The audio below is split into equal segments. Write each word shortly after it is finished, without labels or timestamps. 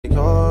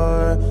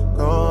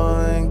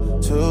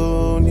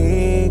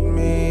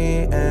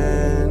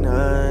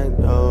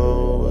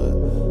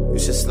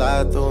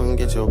slide through and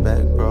get your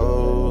back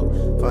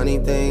broke. Funny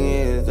thing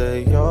is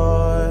that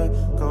you're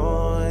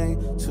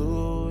going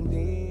to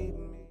need me.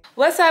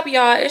 What's up,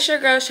 y'all? It's your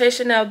girl Shay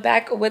Chanel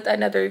back with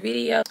another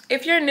video.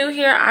 If you're new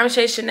here, I'm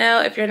Shay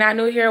Chanel. If you're not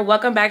new here,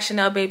 welcome back,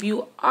 Chanel babe.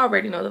 You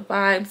already know the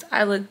vibes.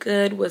 I look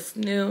good. What's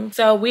new?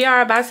 So we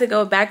are about to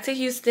go back to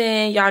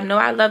Houston. Y'all know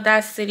I love that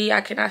city. I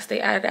cannot stay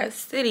out of that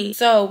city.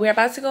 So we're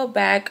about to go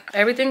back.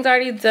 Everything's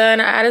already done.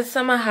 I added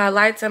some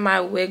highlights in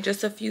my wig,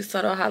 just a few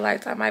subtle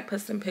highlights. I might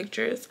put some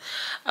pictures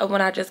of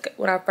when I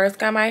first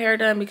got my hair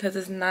done, because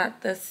it's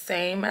not the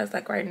same as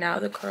like right now.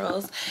 The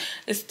curls,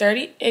 it's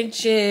 30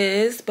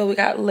 inches, but we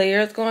got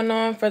layers going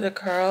on for the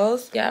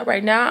curls. Yeah,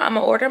 right now I'm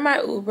gonna order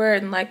my Uber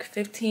in like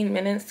 15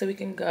 minutes so we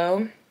can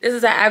go. This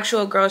is an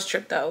actual girls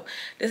trip though.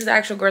 This is an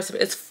actual girls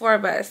trip. It's 4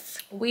 of us.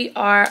 We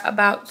are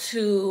about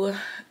to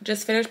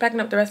just finish packing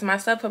up the rest of my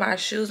stuff, put my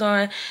shoes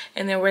on,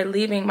 and then we're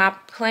leaving. My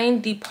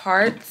plane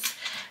departs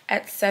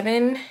at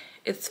 7.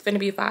 It's finna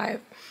be 5.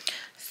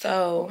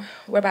 So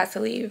we're about to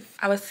leave.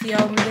 I will see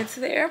y'all when we get to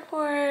the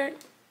airport.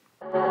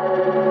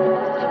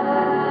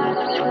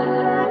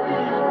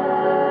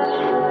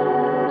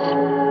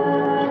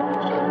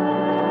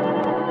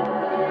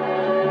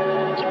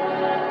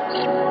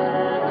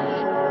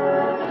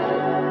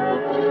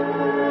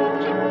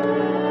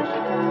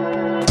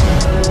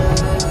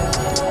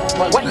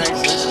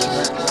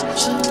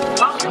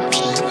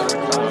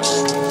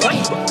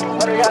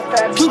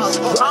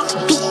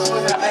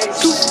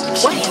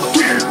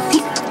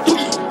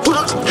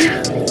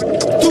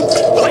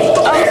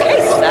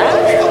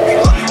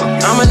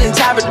 I'm on the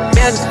top of the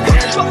business.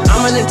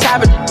 I'm on the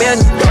top of the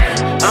business.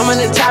 I'm on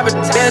the top of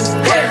the business.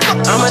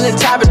 I'm on the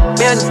top of the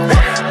business.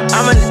 I'm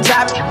on the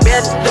top of the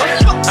business.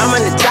 I'm on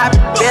the top of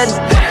the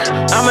business.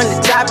 I'm on the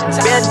top of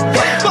the business.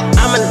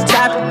 I'm on the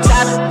top of the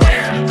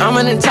I'm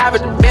on the top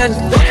of the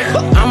business.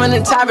 I'm on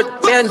the top of the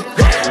business.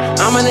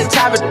 I'm on the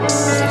top of the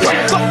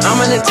I'm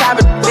on the top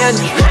of the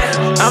business.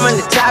 I'm on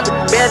the top of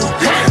the business.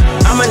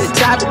 I'm on the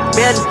top of the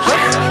business.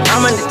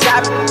 I'm on the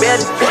top of the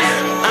business.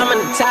 I'm on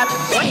the top of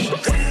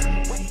the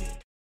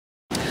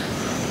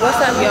What's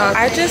up, y'all?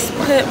 I just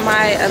put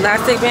my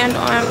elastic band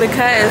on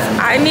because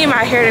I need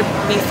my hair to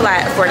be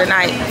flat for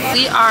tonight.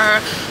 We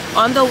are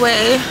on the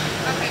way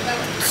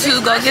to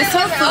go get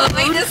some food.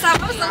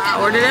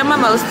 I ordered a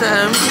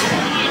mimosa.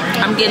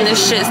 I'm getting this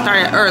shit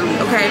started early,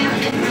 okay?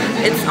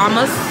 It's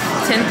almost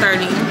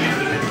 10:30.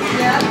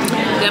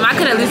 Damn, I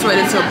could at least wait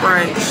until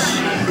brunch.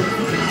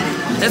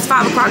 It's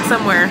 5 o'clock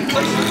somewhere.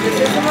 This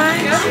is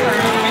lunch.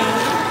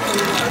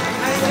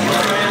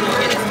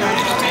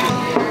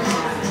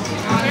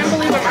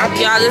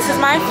 Y'all, this is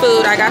my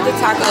food. I got the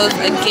tacos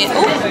again.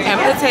 Ooh, and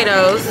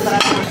potatoes.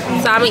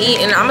 So I'm gonna eat,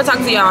 and I'm gonna talk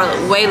to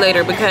y'all way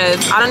later because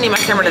I don't need my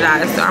camera to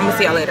die, so I'm gonna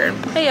see y'all later.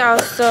 Hey y'all,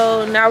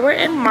 so now we're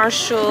in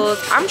Marshall's.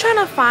 I'm trying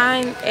to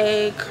find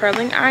a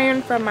curling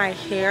iron for my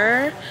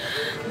hair.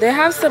 They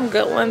have some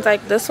good ones.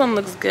 Like this one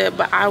looks good,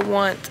 but I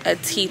want a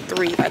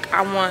T3. Like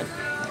I want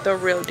the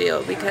real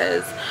deal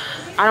because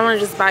I don't want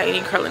to just buy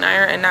any curling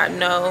iron and not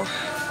know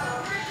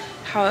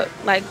how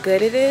like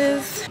good it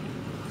is.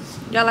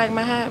 Y'all like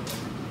my hat?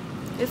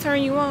 It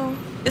turn you on.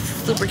 It's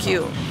super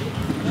cute.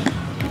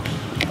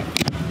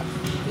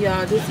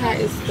 Y'all, this hat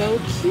is so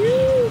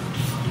cute.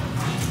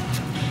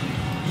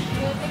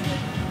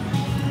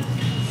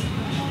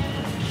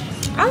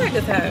 I like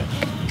this hat.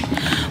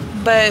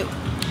 But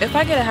if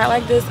I get a hat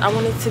like this, I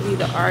want it to be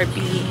the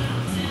RB.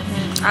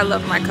 I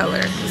love my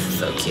color. This is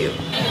so cute.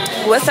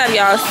 What's up,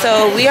 y'all?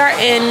 So we are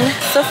in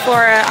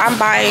Sephora. I'm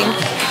buying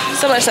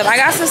so much stuff. I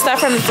got some stuff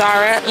from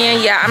Zara.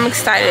 And yeah, I'm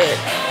excited.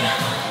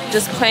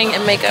 Just playing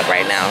in makeup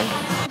right now.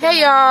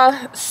 Hey y'all,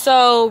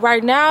 so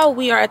right now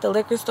we are at the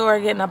liquor store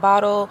getting a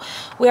bottle.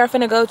 We are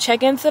finna go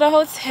check into the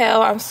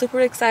hotel. I'm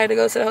super excited to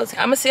go to the hotel.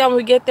 I'm gonna see how when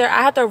we get there.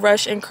 I have to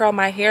rush and curl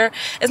my hair.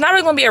 It's not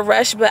really gonna be a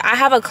rush, but I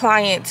have a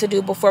client to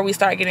do before we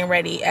start getting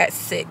ready at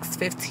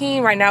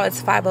 6:15. Right now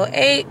it's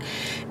 5:08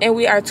 and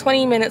we are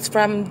 20 minutes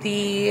from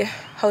the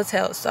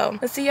hotel. So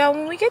let's see y'all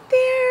when we get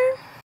there.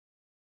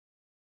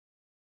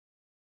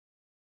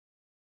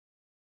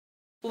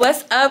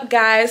 What's up,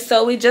 guys?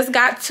 So we just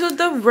got to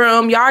the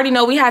room. Y'all already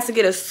know we had to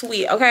get a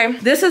suite, okay?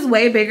 This is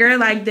way bigger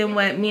like than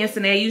what me and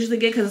Sine usually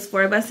get because it's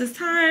 4 of us this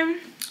time.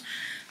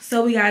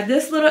 So we got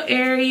this little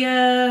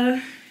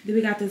area. Then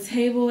we got the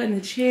table and the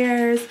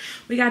chairs.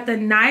 We got the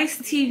nice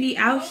TV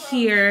out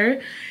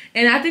here.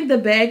 And I think the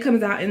bed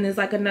comes out and there's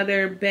like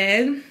another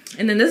bed.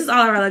 And then this is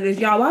all our luggage.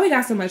 Y'all, why we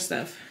got so much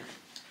stuff?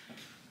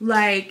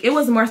 Like, it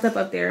was more stuff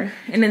up there.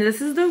 And then this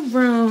is the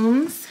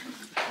rooms.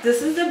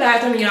 This is the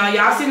bathroom, y'all.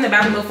 Y'all seen the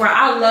bathroom before.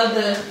 I love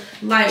the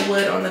light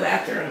wood on the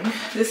bathroom.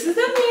 This is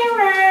the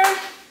mirror.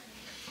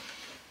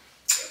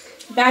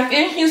 Back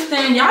in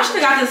Houston. Y'all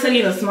should have got the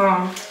city in the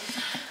small.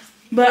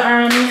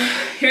 But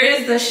here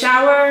is the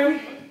shower.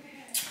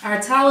 Our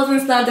towels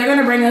and stuff. They're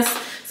gonna bring us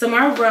some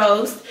more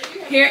robes.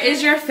 Here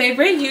is your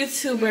favorite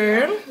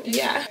YouTuber.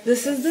 Yeah.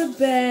 This is the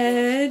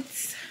bed.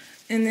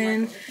 And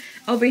then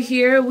Over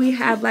here we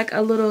have like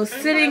a little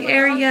sitting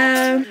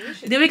area.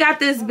 Then we got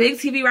this big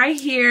TV right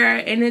here,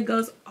 and it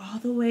goes all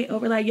the way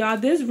over. Like, y'all,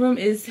 this room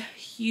is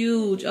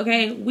huge.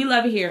 Okay, we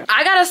love it here.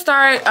 I gotta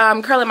start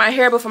curling my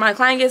hair before my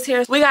client gets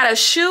here. We got a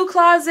shoe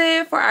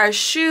closet for our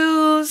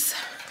shoes,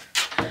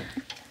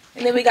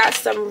 and then we got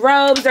some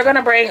robes. They're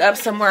gonna bring up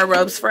some more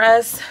robes for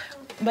us,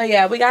 but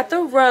yeah, we got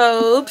the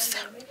robes.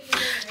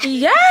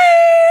 Yay!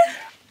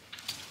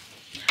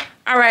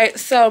 All right,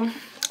 so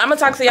I'm gonna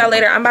talk to y'all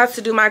later. I'm about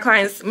to do my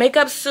client's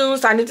makeup soon,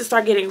 so I need to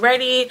start getting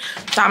ready.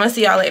 So I'm gonna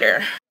see y'all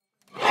later.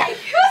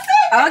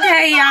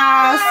 Okay,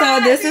 y'all, so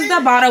this is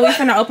the bottle we're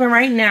gonna open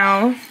right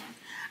now.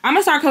 I'm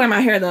gonna start coloring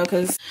my hair though,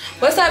 cause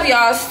what's up,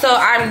 y'all? So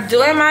I'm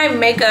doing my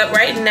makeup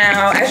right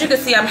now. As you can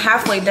see, I'm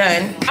halfway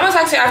done. I'm gonna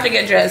talk to you after I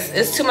get dressed.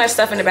 It's too much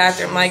stuff in the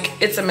bathroom, like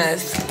it's a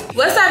mess.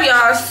 What's up,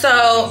 y'all?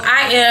 So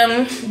I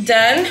am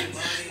done.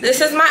 This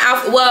is my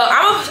outfit. Well,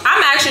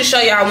 I'm actually show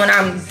y'all when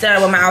I'm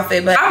done with my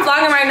outfit, but I'm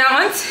vlogging right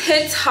now on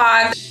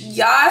TikTok.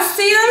 Y'all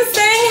see what I'm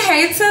saying?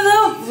 Hey to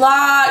the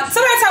vlog.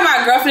 Somebody talking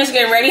about girlfriend is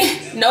getting ready.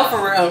 No,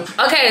 for real.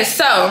 Okay,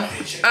 so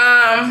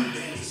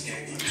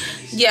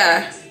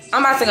yeah,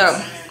 I'm about to go.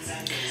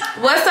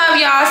 What's up,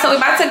 y'all? So we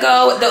about to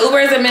go. The Uber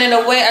is a minute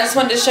away. I just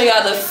wanted to show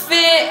y'all the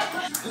fit.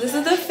 This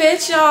is the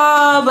fit,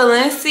 y'all.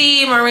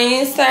 Balenci,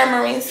 Marine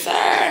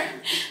Sir.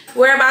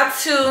 We're about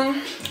to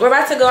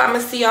go. I'm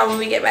gonna see y'all when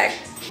we get back.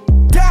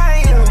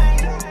 Damn.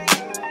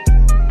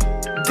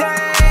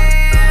 Damn.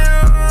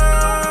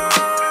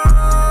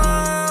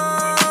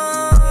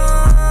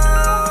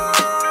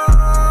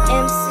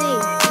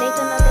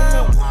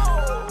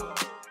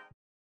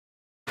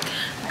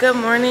 Good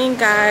morning,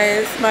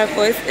 guys. My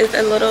voice is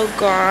a little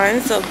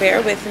gone, so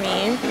bear with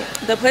me.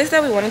 The place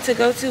that we wanted to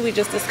go to, we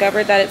just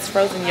discovered that it's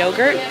frozen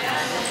yogurt,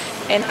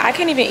 and I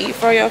can't even eat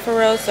froyo for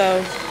real,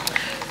 so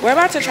we're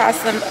about to try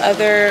some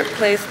other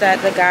place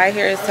that the guy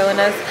here is telling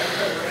us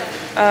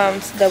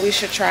that we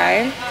should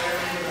try.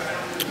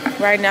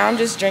 Right now I'm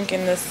just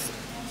drinking this.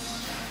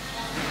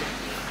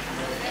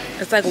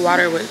 It's like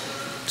water with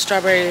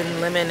strawberry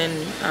and lemon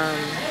and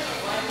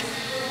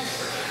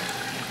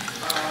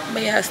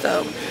but yeah,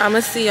 so I'm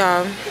gonna see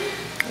y'all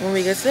when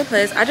we get to the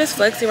place. I just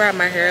flexi wrapped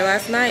my hair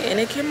last night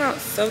and it came out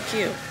so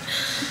cute.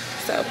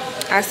 So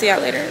I'll see y'all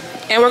later.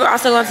 And we're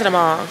also going to the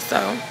mall, so,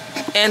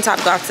 and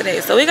Topgolf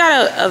today. So we got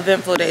a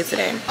eventful day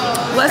today.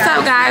 What's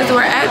up, guys?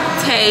 We're at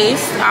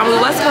Taste. We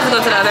was supposed to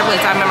go to the other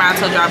place. I remember I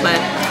told y'all, but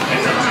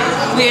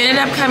we ended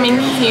up coming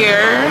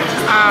here.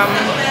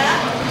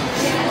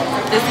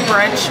 This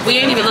brunch. We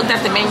ain't even looked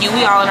at the menu.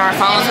 We all on our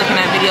phones looking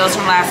at videos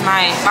from last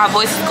night. My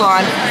voice is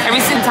gone. Every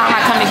single time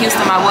I come to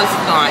Houston, my voice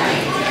is gone.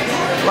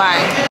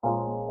 Why?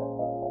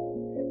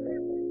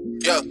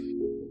 Yeah.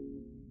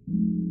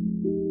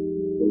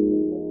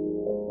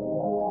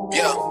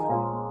 Yeah.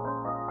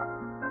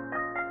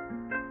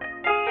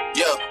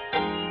 Yeah.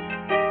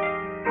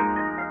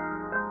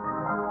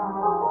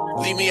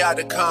 Leave me out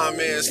the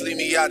comments, leave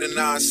me out the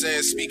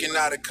nonsense, speaking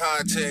out of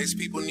context.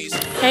 People need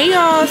some. Hey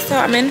y'all, so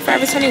I'm in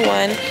Forever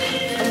 21.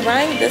 I'm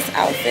buying this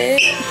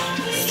outfit.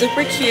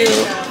 Super cute.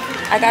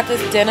 I got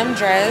this denim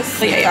dress.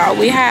 So yeah, y'all,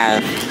 we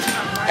have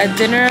a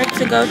dinner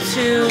to go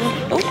to.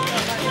 Oh,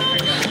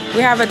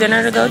 we have a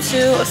dinner to go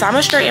to. So I'm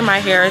gonna straighten my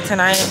hair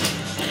tonight.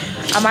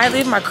 I might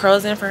leave my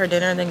curls in for her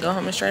dinner and then go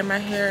home and straighten my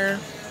hair.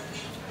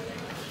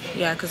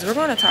 Yeah, because we're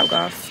going to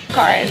Topgolf.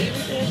 Alright.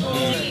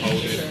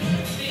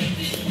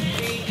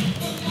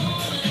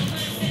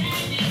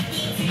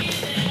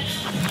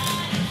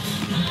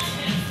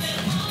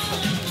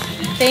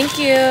 Thank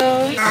you.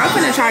 I'm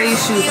gonna try these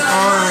shoes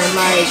on.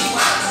 Like,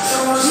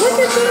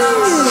 look at this.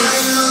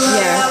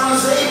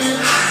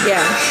 Yeah.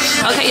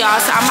 Okay, y'all.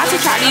 So I'm about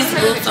to try these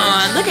boots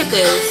on. Look at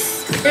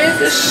this. Here's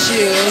the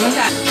shoe.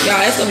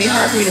 Y'all, it's gonna be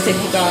hard for me to take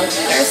these off.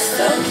 They're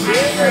so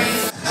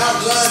cute.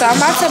 So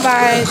I'm about to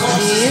buy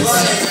these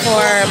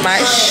for my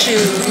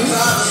shoes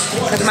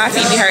because my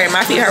feet be hurting.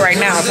 My feet hurt right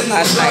now from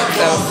last night.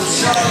 So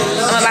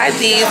I'm gonna buy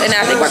these, and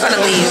I think we're gonna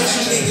leave.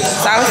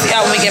 So I will see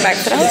y'all when we get back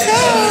to the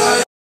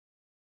hotel.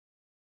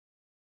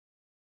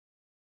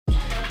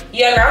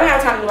 Yeah, girl, I don't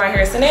have time to do my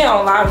hair. Sine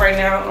on live right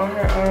now on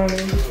her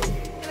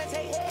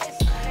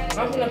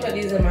I'm gonna put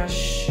these in my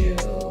shoe.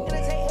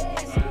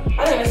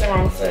 I think it's the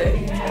wrong foot.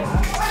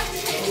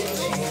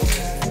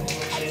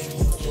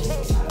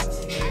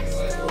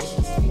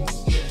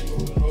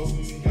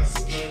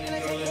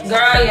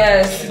 Girl,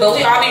 yes. But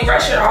we all be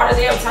rushing all the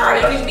damn time.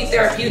 It don't even be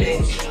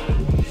therapeutic.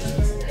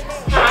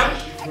 Huh?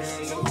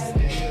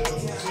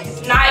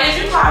 Nah, did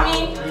you call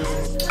me?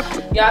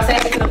 Y'all say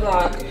it to the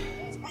vlog.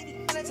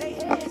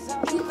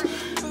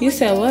 You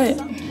said what?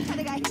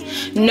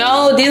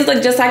 No, these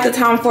look just like the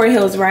Tom Ford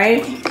heels,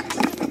 right?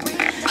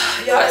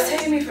 Y'all, it's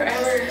taking me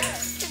forever to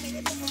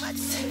take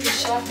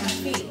this shit off my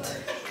feet.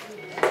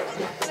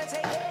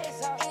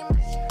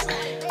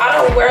 I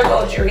don't wear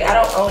gold jewelry. I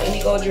don't own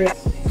any gold jewelry.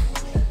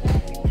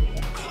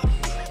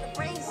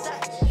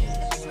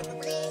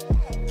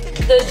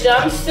 The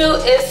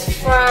jumpsuit is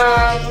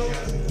from,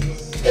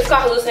 it's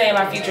called Hallucinating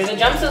My Future. The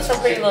jumpsuit's from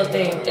Pretty Little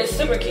Thing. It's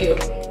super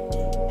cute.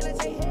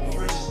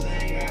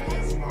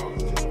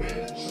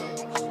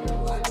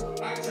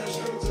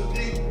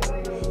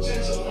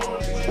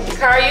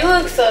 Kyra, you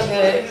look so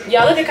good.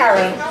 Y'all look at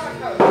Kyra.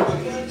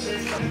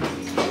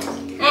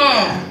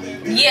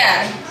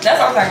 Yeah, that's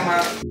what I'm talking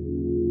about.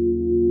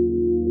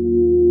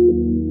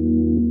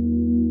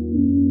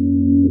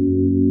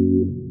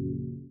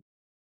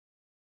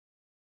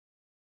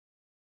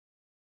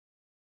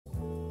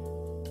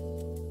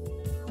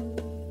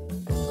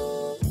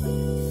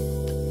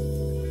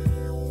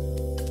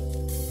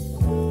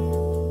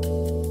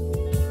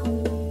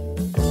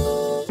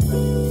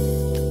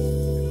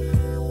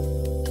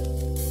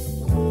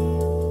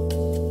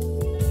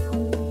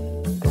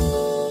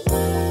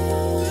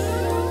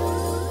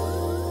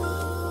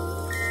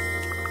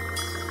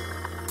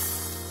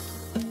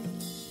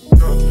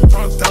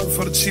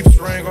 For the cheapest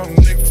ring on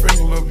the nigga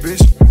finger, little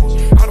bitch.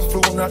 I done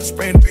flew out to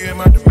Spain to be in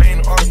my domain,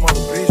 all my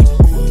bitch.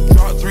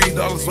 Dropped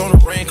 $3 on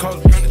the ring,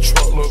 called it in the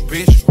truck, little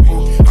bitch.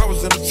 I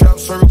was in the trap,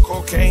 serving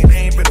cocaine, they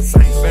ain't been the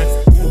same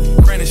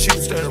since. Granted, she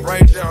was standing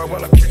right there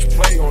while I catch a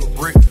play on the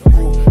brick.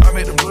 I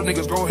made them little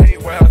niggas go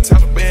haywire,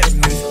 Taliban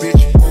in this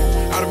bitch.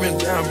 I done been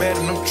down bad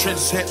in them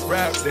trenches, had to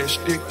ride with that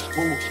stick.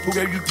 Who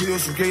gave you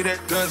pills, who gave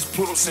that guns,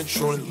 Pluto sent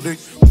you on the lick.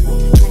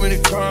 Too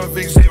many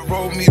convicts, they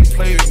rolled me to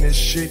play in this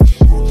shit.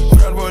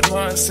 Trying to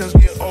nonsense,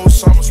 get old,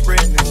 so I'ma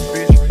spreading this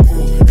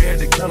bitch. They had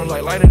the counter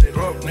like lighting it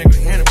up, nigga,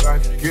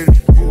 anybody can get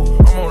it.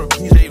 I'm on a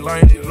PJ,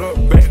 lining it up,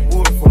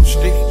 backwood for the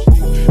stick.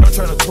 I'm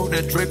trying to talk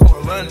that Drake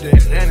on London,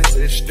 and it's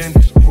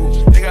extended.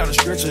 They got a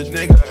stretcher,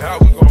 nigga, how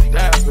we gon'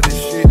 die for this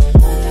shit?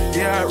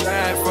 Yeah, I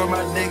ride for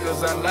my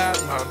niggas, I lie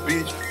to my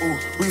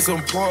bitch. We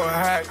some poor,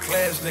 high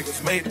class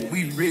niggas, made it,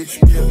 we rich.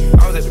 Yeah,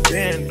 I was at the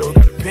band, though,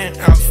 got a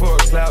penthouse for a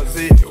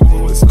closet.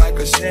 It's like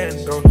a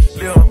shando,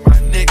 live on my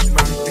neck,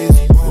 my bitch.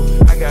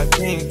 I got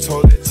pink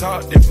told that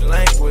talk different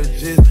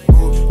languages.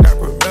 Got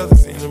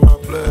promethazine in my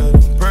blood,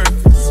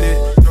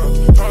 Percocet.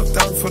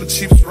 $100,000 for the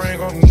cheapest ring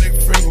on the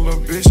nigga finger,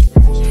 little bitch.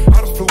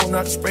 I done flew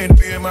out to Spain to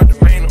be in my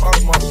domain, all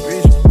my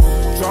bitch.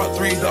 Dropped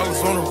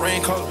 $3 on the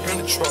ring, called it in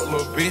the truck,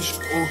 little bitch.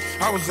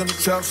 I was in the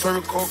trap,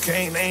 serving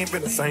cocaine, they ain't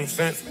been the same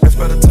since. That's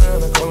by the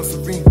time I call it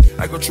Serena.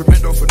 I go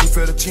tremendo for new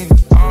fettuccine.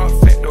 All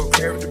fat though,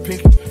 carry the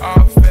pinky.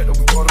 All fat though,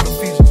 we call it a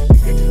Fiji.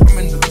 I'm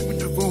in the loop with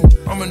the boo,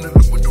 I'm in the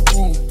loop with the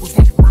woo. Push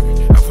when you work,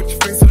 I put your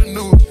face to the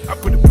news. I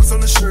put the puss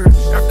on the shirt.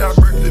 After I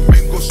burn it,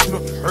 make go shoot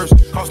up the hearse.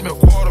 Cost me a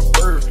quarter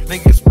bird.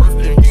 Niggas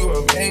birthday, you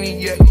a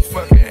maniac, you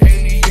fucking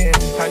alien.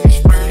 How you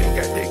splurging,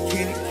 got that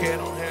kitty cat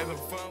on having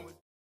fun with.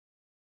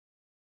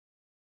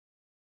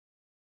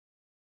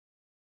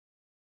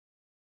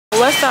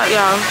 What's up,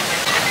 y'all?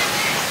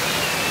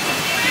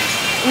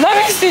 Let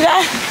me see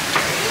that.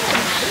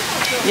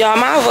 Y'all,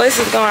 my voice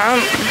is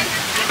going.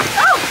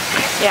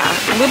 Yeah,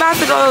 we about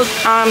to go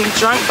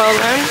drunk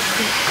bowling.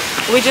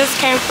 We just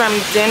came from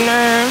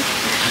dinner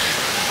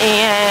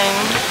and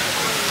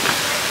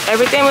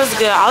everything was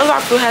good. All of our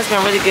food has been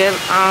really good.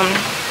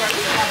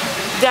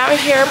 Down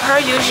here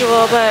per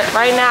usual, but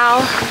right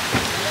now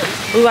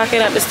we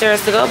walking up the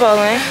stairs to go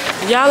bowling.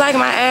 Y'all like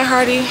my Ed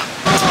Hardy?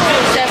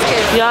 Chef's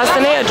kiss. Y'all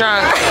still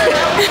drunk.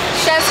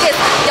 Chef's kiss.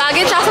 Y'all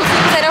get y'all some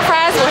sweet potato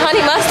fries with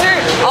honey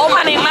mustard. Oh,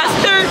 honey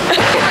mustard.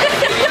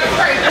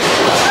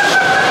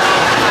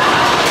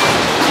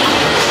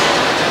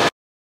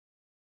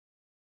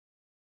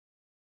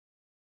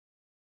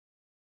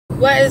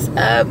 What is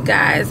up,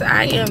 guys?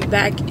 I am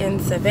back in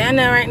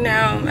Savannah right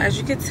now. As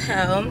you can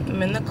tell,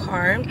 I'm in the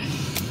car.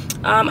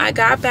 I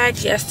got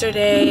back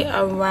yesterday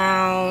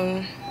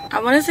around,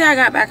 I want to say I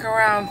got back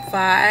around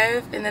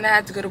 5, and then I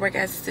had to go to work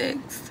at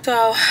 6.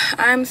 So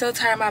I'm so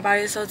tired. My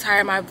body is so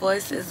tired. My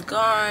voice is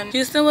gone.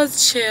 Houston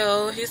was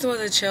chill. Houston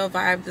was a chill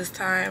vibe this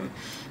time.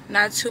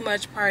 Not too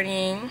much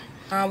partying.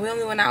 We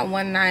only went out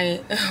one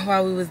night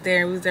while we was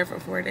there. We was there for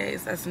 4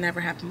 days. That's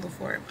never happened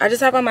before. I just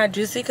have on my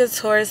Juicy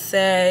Couture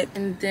set,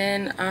 and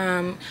then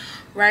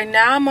right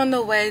now I'm on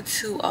the way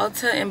to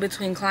Ulta in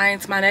between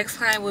clients. My next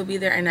client will be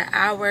there in an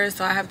hour,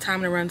 so I have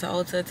time to run to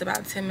Ulta. It's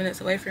about 10 minutes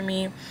away from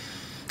me.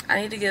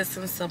 I need to get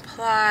some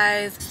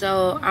supplies,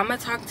 so I'm gonna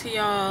talk to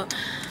y'all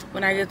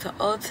when I get to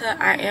Ulta.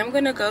 I am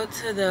gonna go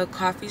to the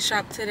coffee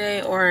shop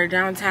today or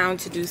downtown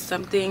to do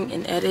something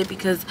and edit,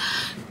 because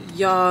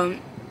y'all,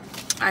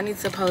 I need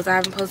to post. I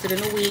haven't posted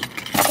in a week.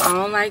 I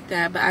don't like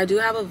that, but I do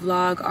have a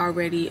vlog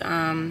already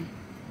in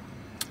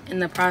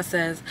the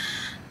process.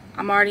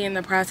 I'm already in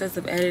the process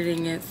of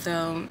editing it,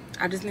 so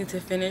I just need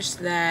to finish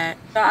that.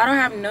 So I don't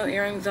have no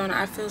earrings on.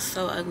 I feel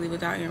so ugly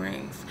without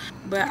earrings.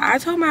 But I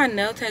told my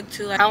nail tech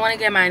too, like, I want to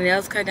get my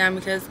nails cut down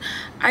because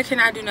I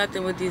cannot do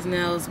nothing with these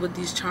nails, with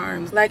these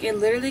charms. Like, it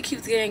literally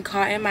keeps getting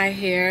caught in my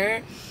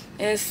hair.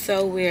 It's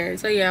so weird.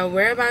 So yeah,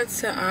 we're about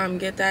to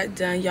get that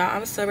done, y'all.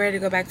 I'm so ready to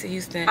go back to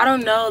Houston. I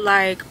don't know,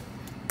 like,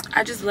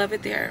 I just love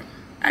it there.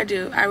 I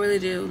do. I really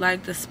do.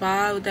 Like, the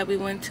spa that we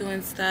went to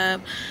and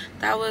stuff,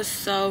 that was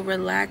so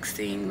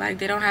relaxing. Like,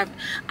 they don't have,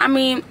 I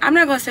mean, I'm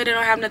not gonna say they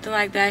don't have nothing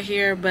like that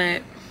here,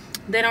 but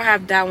they don't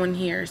have that one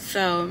here.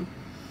 So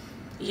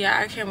yeah,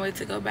 I can't wait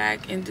to go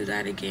back and do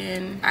that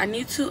again. I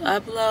need to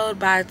upload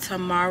by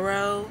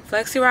tomorrow.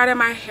 Flexi rod in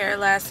my hair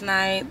last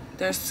night.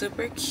 They're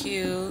super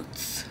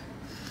cute.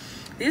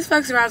 These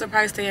flexi rods are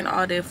probably staying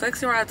all day.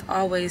 Flexi rods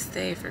always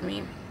stay for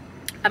me.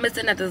 I've been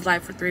sitting at this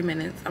light for 3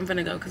 minutes. I'm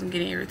gonna go because I'm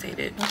getting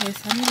irritated. Okay,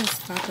 so I need to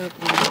stock up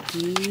on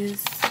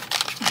these.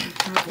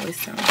 My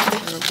voice sounds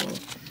terrible.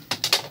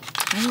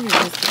 I need to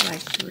just get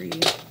like 3.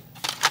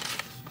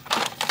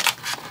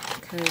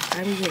 Because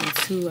I be getting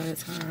 2 at a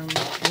time.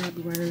 And I'll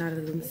be running out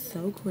of them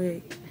so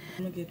quick.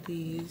 I'm gonna get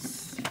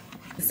these.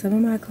 Some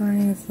of my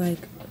clients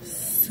like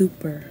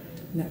super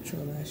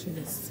natural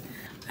lashes.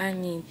 I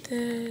need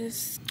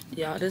this.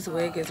 Y'all, this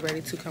wig is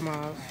ready to come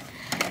off.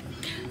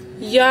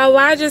 Y'all,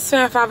 why I just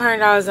spent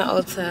 $500 in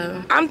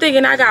Ulta? I'm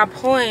thinking I got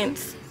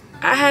points.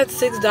 I had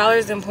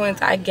 $6 in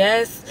points. I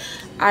guess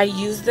I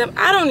used them.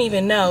 I don't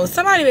even know.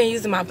 Somebody been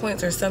using my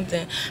points or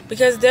something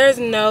because there's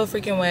no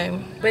freaking way.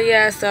 But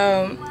yeah,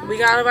 so we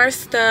got all of our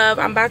stuff.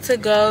 I'm about to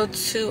go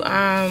to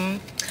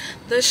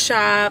the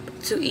shop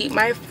to eat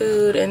my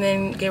food and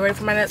then get ready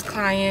for my next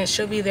client.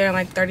 She'll be there in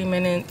like 30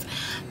 minutes.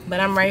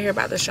 But I'm right here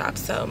about the shop,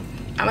 so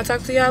I'm gonna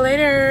talk to y'all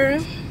later.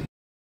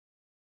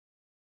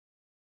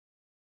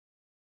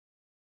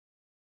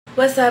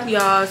 What's up,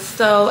 y'all?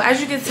 So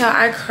as you can tell,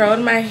 I curled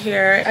my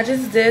hair. I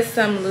just did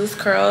some loose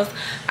curls.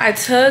 I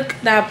took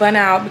that bun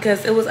out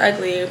because it was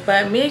ugly,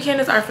 but me and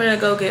Candace are finna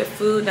go get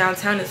food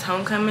downtown. It's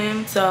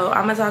homecoming, so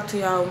I'm gonna talk to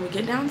y'all when we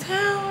get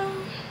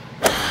downtown.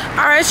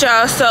 All right,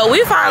 y'all, so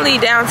we finally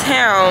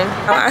downtown.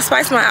 I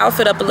spiced my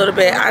outfit up a little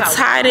bit. I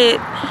tied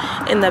it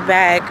in the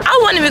bag. I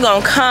wasn't even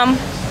gonna come,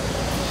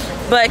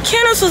 but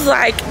Candace was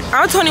like,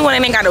 I'm 21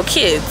 and ain't got no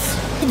kids.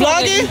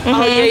 Vlogging?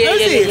 Mm-hmm. Oh,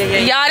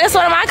 yeah. Y'all, that's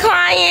one of my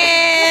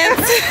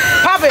clients.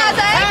 Pop it.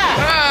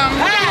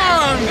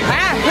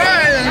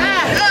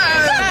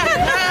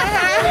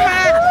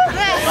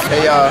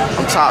 Hey y'all,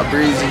 I'm Top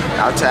Breezy.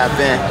 I'll tap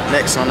in.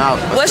 Next one out.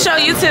 What's your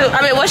YouTube?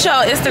 I mean, what's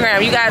your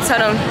Instagram? You gotta tell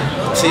them.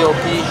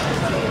 TOPBRECCY.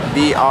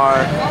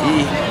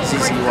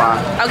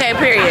 Okay,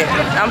 period.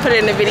 I'm putting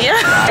it in the video.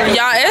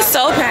 Y'all, it's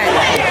so packed.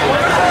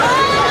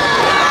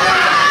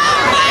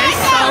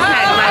 It's so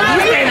packed. Like,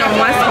 we staying on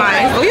one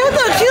spot. Oh, you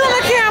look cute on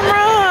the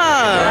camera.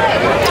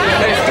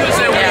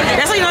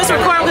 That's how you know it's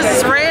recording because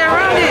it's red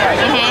around it.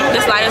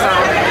 This light is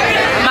on.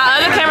 My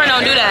other camera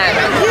don't do that.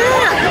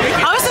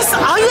 Yeah. Oh, it's just,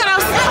 oh, you got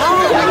a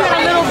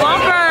little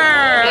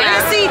bumper. Yeah.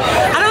 See,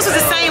 I know this was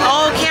the same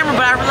old camera,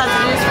 but I realized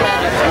it was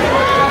red.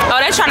 Oh,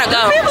 they're trying to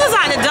go. People is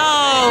on the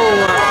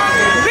door.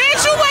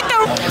 Bitch, you what the?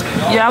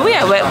 Y'all, we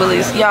at Wet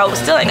Willie's. Y'all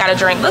still ain't got a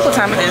drink. Look what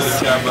time it is.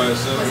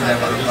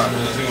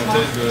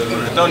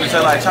 Don't you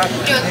taste like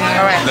chocolate?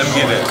 All right. Let me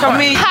get that. Come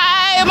here.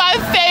 Hi, my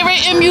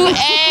favorite MUA.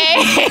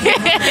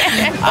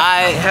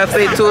 I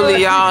Hefe Tuli,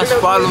 y'all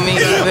follow me,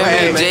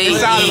 JELFE_TOOLY. Hey,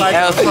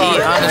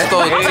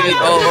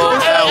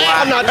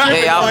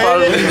 y'all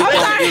follow me on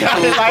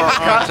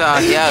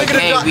YouTube. Yeah,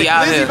 gang, we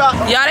out here.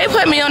 Y'all, they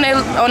put me on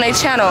their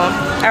channel.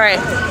 All right.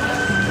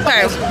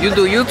 Okay. You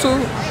do YouTube?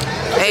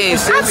 Hey, I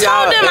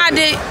told them I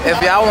did.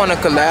 If y'all want to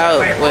collab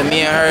with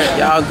me and her,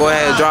 y'all go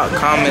ahead and drop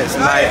comments,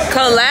 like,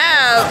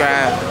 Collab.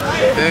 subscribe.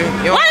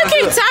 Why you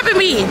keep tapping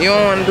me? You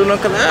don't want to do no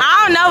collab?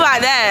 I don't know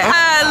about that.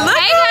 Look.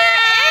 Hey,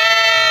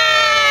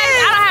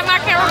 I don't have my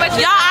camera, but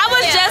Y'all, I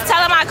was just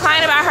telling my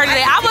client about her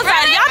today. I was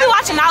like, y'all be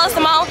watching Nala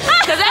Simone?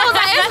 Because they was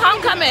like, it's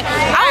homecoming.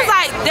 I was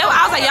like,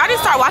 y'all need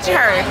to start watching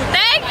her.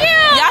 thank you.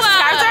 Y'all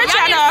subscribe to her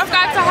channel.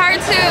 Subscribe to her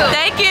too.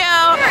 Thank you.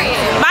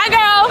 Bye,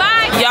 girl.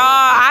 Bye. Y'all,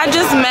 I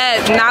just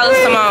met Nala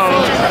Simone.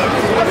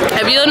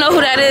 If you don't know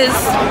who that is,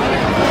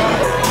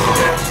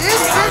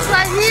 This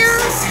right here,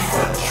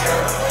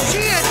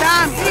 she a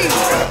dime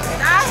piece.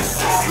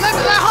 Look,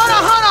 hold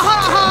on.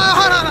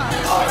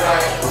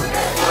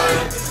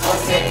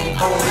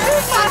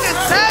 This fucking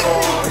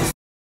sexy.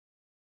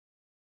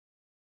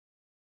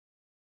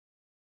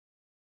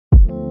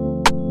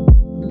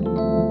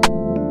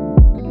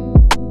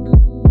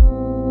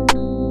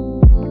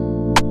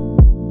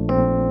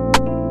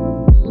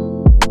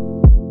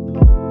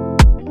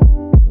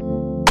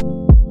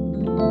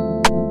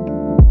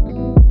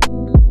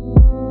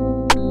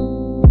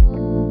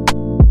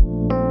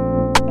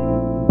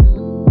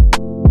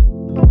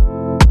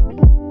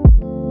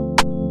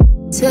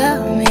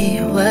 Tell me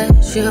what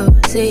you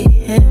see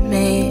in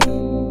me.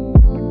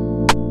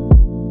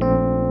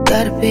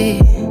 Gotta be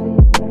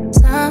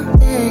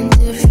something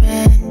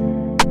different.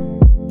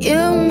 You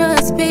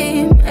must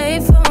be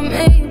made for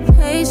me.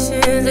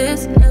 Patience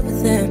is never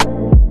thin.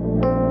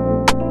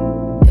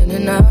 In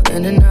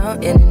and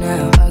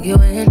out,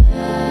 arguing,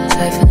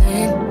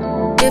 trifling,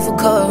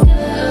 difficult,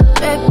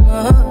 baby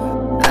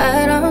more.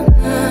 I don't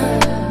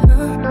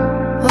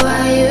know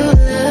why you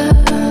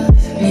love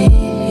me.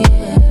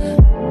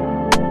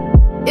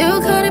 You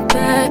got it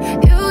bad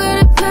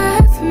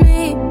for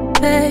me,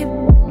 babe.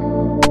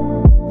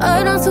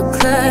 I don't so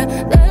glad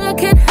that I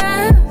can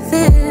have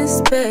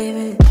this,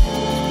 baby.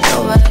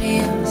 Nobody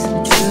else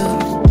true.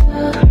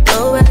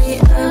 Nobody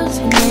else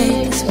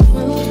made this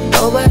move.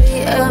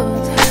 Nobody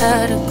else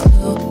had a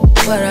clue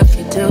what I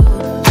could do,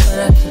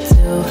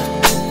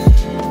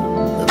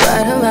 The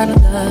right amount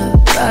of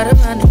love, right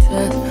amount of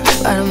trust,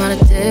 right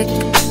amount of dick,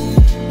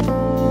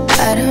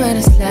 right amount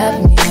of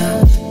slapping me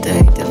up,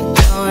 think that I'm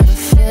going to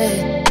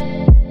fit.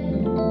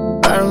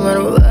 Right amount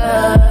of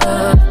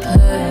love,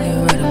 play,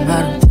 right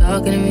amount of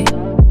talking to me.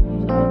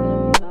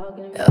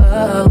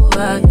 Oh,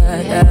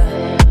 yeah,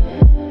 yeah.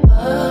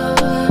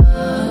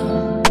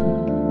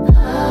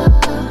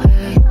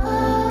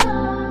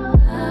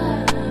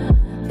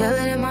 Feel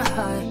it in my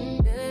heart,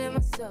 feel it in my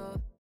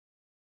soul.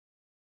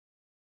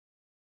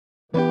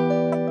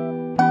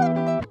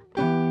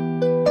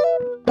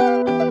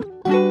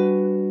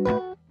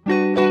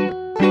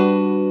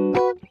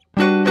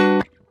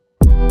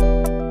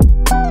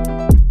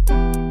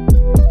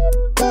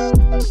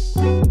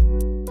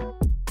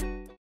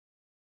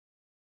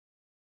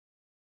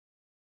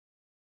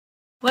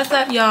 What's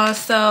up, y'all?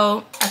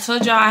 So I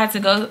told y'all I had to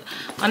go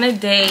on a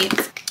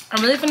date.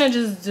 I'm really gonna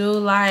just do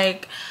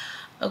like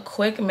a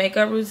quick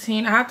makeup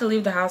routine. I have to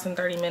leave the house in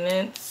 30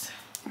 minutes.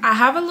 I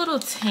have a little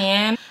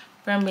tan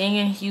from being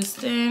in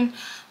Houston,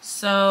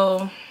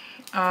 so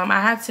I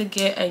had to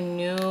get a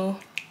new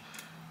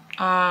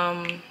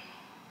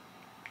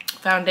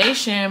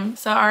foundation.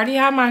 So I already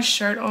have my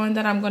shirt on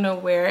that I'm gonna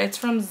wear. It's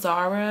from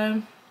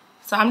Zara.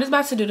 So I'm just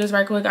about to do this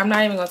right quick. I'm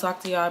not even gonna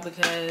talk to y'all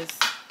because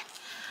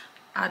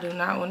I do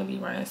not want to be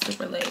running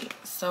super late.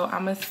 So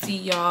I'm gonna see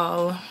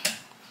y'all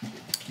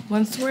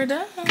once we're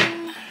done.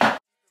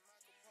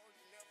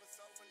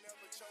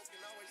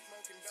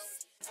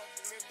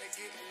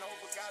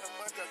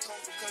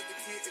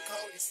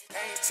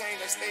 Ain't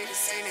changed, I stay the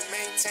same and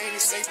maintain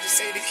it. Safe to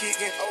say the kid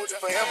get older.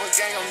 Forever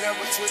gang, I'm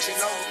never switching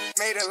over.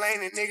 Made a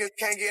lane and niggas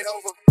can't get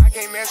over. I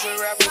can't mess with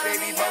rappers, they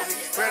be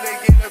bogus. Rather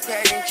get a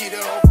pack and keep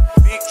it open.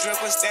 Big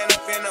dripper stand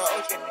up in the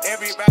ocean.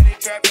 Everybody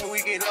trapping,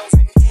 we get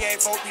lotion. He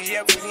ain't focused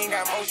yet, but he ain't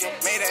got motion.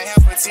 Made a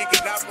half a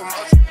ticket, not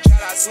promotion.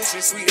 Shout out Switch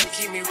and Sweet and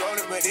keep me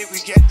rolling. But if we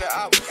get the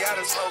out, we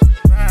gotta slow.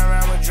 Run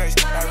around with Drake,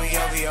 like we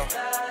OVO.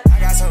 I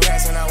got some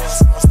rats and I want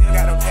some more. Still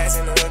got them pass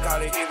in the hood,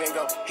 call it give and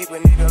go. Keep a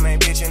nigga, man,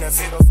 bitch in a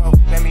figure four.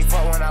 Let me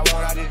fuck when I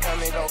want, I just come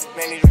and go.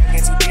 Man, these rap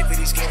get too deep for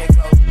these skinny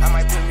clothes. I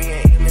might put me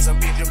in him in some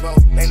picture boat.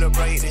 They look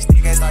bro, hit this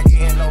stick and start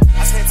getting low.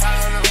 I spent time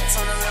on the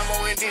rats on the Lambo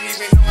and didn't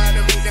even know how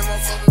to meet them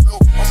motherfuckers go.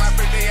 On my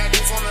birthday, I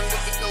just wanna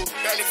lift the dough.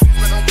 Barely fit,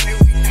 but don't play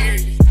with me,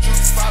 period.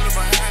 Juice follow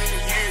behind in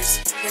the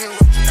years. In the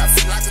road, I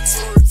feel like a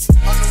tourist.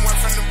 I'm the one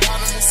from the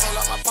bottom who sold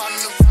out my partner,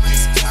 the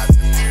promise, God,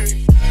 the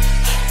period.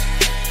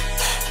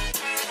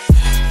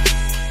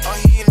 Oh,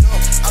 he ain't know.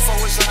 I fuck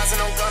with shots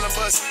and I'm gonna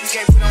bust. You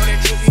can't put on that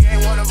drip, he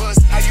ain't one of us.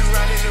 How you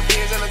riding the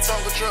Benz and a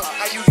Tonka truck?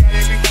 How you got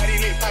everybody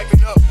lit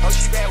piping up? Oh,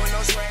 she bad with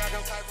no swag, I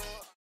don't type her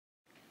up.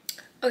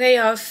 Okay,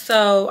 y'all,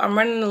 so I'm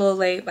running a little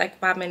late, like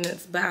 5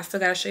 minutes, but I still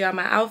gotta show y'all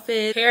my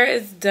outfit. Hair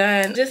is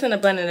done, just in a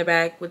bun in the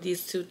back with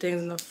these two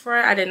things in the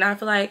front. I did not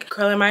feel like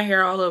curling my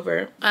hair all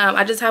over.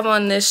 I just have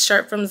on this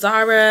shirt from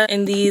Zara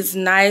and these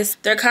nice,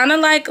 they're kind of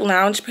like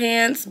lounge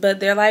pants, but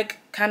they're like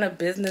kind of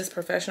business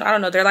professional. I don't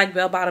know, they're like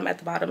bell bottom at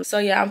the bottom. So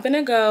yeah, I'm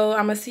finna go.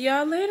 I'm gonna see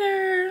y'all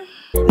later.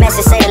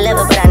 Message say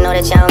deliver, but I know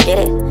that y'all don't get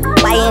it.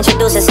 Why you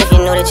introduce us if you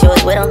knew that you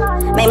was with him?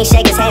 Made me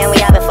shake his hand,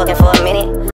 we all been fucking for a minute.